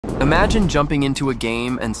Imagine jumping into a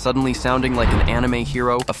game and suddenly sounding like an anime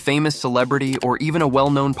hero, a famous celebrity, or even a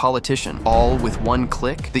well-known politician, all with one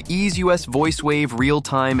click. The Easeus Voicewave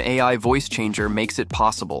real-time AI voice changer makes it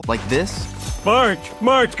possible. Like this.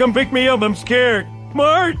 March, come pick me up, I'm scared.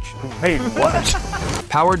 March! Wait, what?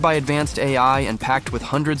 Powered by advanced AI and packed with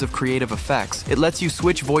hundreds of creative effects, it lets you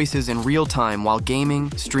switch voices in real time while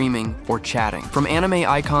gaming, streaming, or chatting. From anime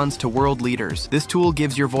icons to world leaders, this tool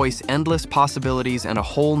gives your voice endless possibilities and a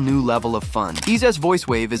whole new level of fun. Easeus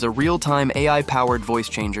Voicewave is a real-time AI-powered voice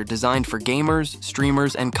changer designed for gamers,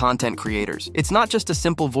 streamers, and content creators. It's not just a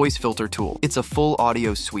simple voice filter tool, it's a full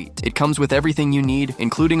audio suite. It comes with everything you need,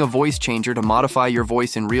 including a voice changer to modify your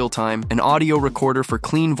voice in real time, an audio recorder for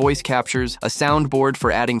clean voice captures, a soundboard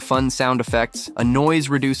for adding fun sound effects, a noise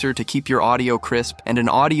reducer to keep your audio crisp, and an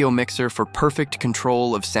audio mixer for perfect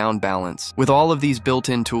control of sound balance. With all of these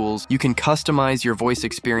built-in tools, you can customize your voice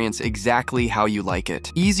experience exactly how you like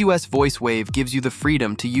it. Easeus Voicewave gives you the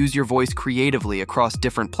freedom to use your voice creatively across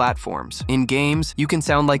different platforms. In games, you can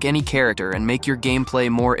sound like any character and make your gameplay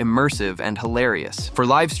more immersive and hilarious. For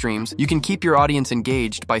live streams, you can keep your audience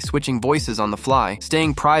engaged by switching voices on the fly,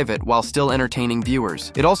 staying private while still entertaining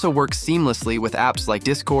viewers. It also works seamlessly with apps like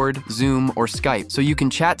Discord, Zoom, or Skype, so you can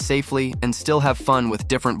chat safely and still have fun with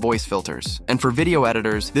different voice filters. And for video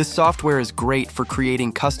editors, this software is great for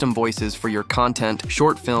creating custom voices for your content,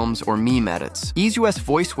 short films, or meme edits. Easeus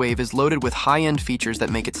Voicewave is loaded with high-end features that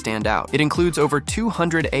make it stand out. It includes over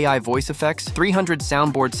 200 AI voice effects, 300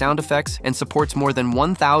 soundboard sound effects, and supports more than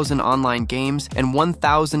 1,000 online games and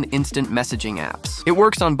 1,000 instant messaging apps. It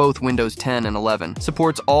works on both Windows 10 and 11,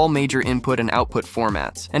 supports all major input and output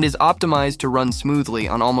formats, and is optimized to run smoothly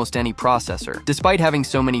on almost any processor. Despite having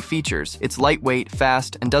so many features, it's lightweight,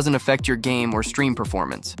 fast, and doesn't affect your game or stream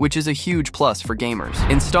performance, which is a huge plus for gamers.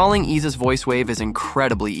 Installing Easeus Voicewave is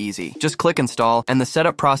incredibly easy. Just click install, and the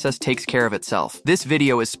setup process takes care of itself. This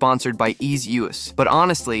video is sponsored by Easeus, but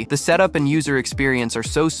honestly, the setup and user experience are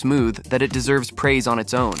so smooth that it deserves praise on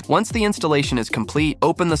its own. Once the installation is complete,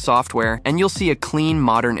 open the software, and you'll see a clean,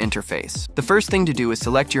 modern interface. The first thing to do is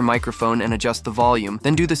select your microphone and adjust the volume,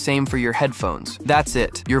 then do the same for your headphones. That's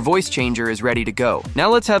it. Your voice changer is ready to go. Now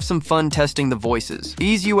let's have some fun testing the voices.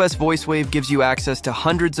 Easeus Voicewave gives you access to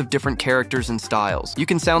hundreds of different characters and styles. You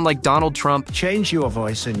can sound like Donald Trump. Change your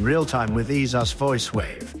voice in real time with Easeus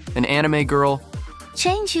Voicewave. An anime girl.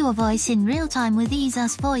 Change your voice in real time with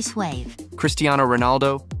Easeus Voicewave. Cristiano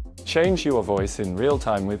Ronaldo. Change your voice in real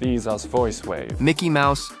time with Easeus Voicewave. Mickey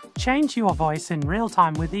Mouse. Change your voice in real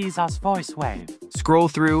time with Easeus Voicewave. Scroll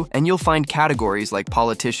through and you'll find categories like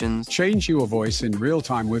politicians. Change your voice in real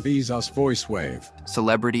time with Easeus Voicewave.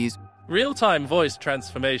 Celebrities. Real-time voice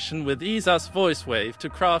transformation with Easeus Voicewave to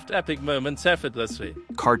craft epic moments effortlessly.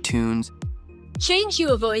 Cartoons. Change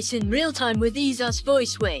your voice in real time with Easeus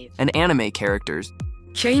Voicewave. And anime characters.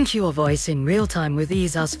 Change your voice in real time with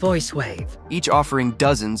Easeus Voicewave. Each offering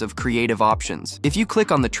dozens of creative options. If you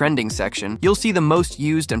click on the trending section, you'll see the most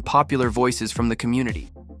used and popular voices from the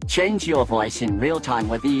community. Change your voice in real time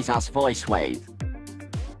with Easeus Voicewave.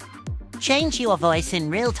 Change your voice in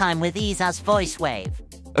real time with Easeus Voicewave.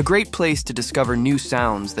 A great place to discover new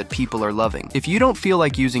sounds that people are loving. If you don't feel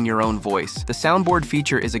like using your own voice, the Soundboard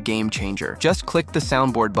feature is a game changer. Just click the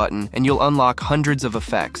Soundboard button and you'll unlock hundreds of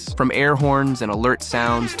effects, from air horns and alert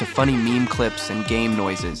sounds to funny meme clips and game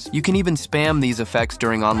noises. You can even spam these effects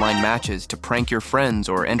during online matches to prank your friends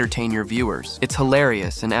or entertain your viewers. It's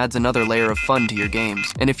hilarious and adds another layer of fun to your games.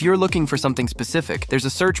 And if you're looking for something specific, there's a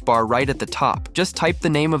search bar right at the top. Just type the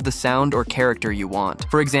name of the sound or character you want.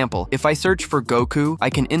 For example, if I search for Goku, I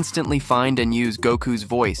can instantly find and use Goku's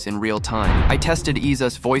voice in real time. I tested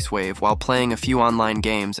Easeus Voicewave while playing a few online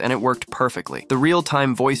games and it worked perfectly. The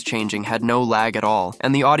real-time voice changing had no lag at all,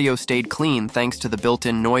 and the audio stayed clean thanks to the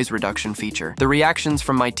built-in noise reduction feature. The reactions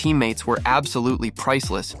from my teammates were absolutely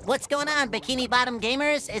priceless. What's going on, Bikini Bottom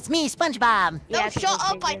Gamers? It's me, SpongeBob. No, shut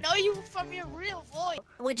up, I know you from your real voice.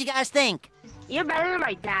 What'd you guys think? You're better than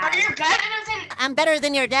my dad. You're better than... I'm better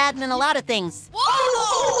than your dad in a lot of things.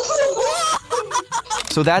 Whoa!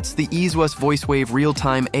 So that's the Easeus Voicewave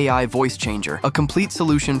real-time AI voice changer, a complete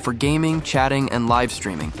solution for gaming, chatting, and live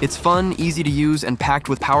streaming. It's fun, easy to use, and packed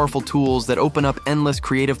with powerful tools that open up endless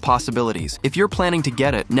creative possibilities. If you're planning to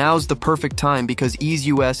get it, now's the perfect time because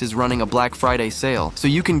Easeus is running a Black Friday sale, so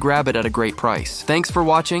you can grab it at a great price. Thanks for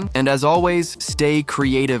watching, and as always, stay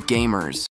creative, gamers.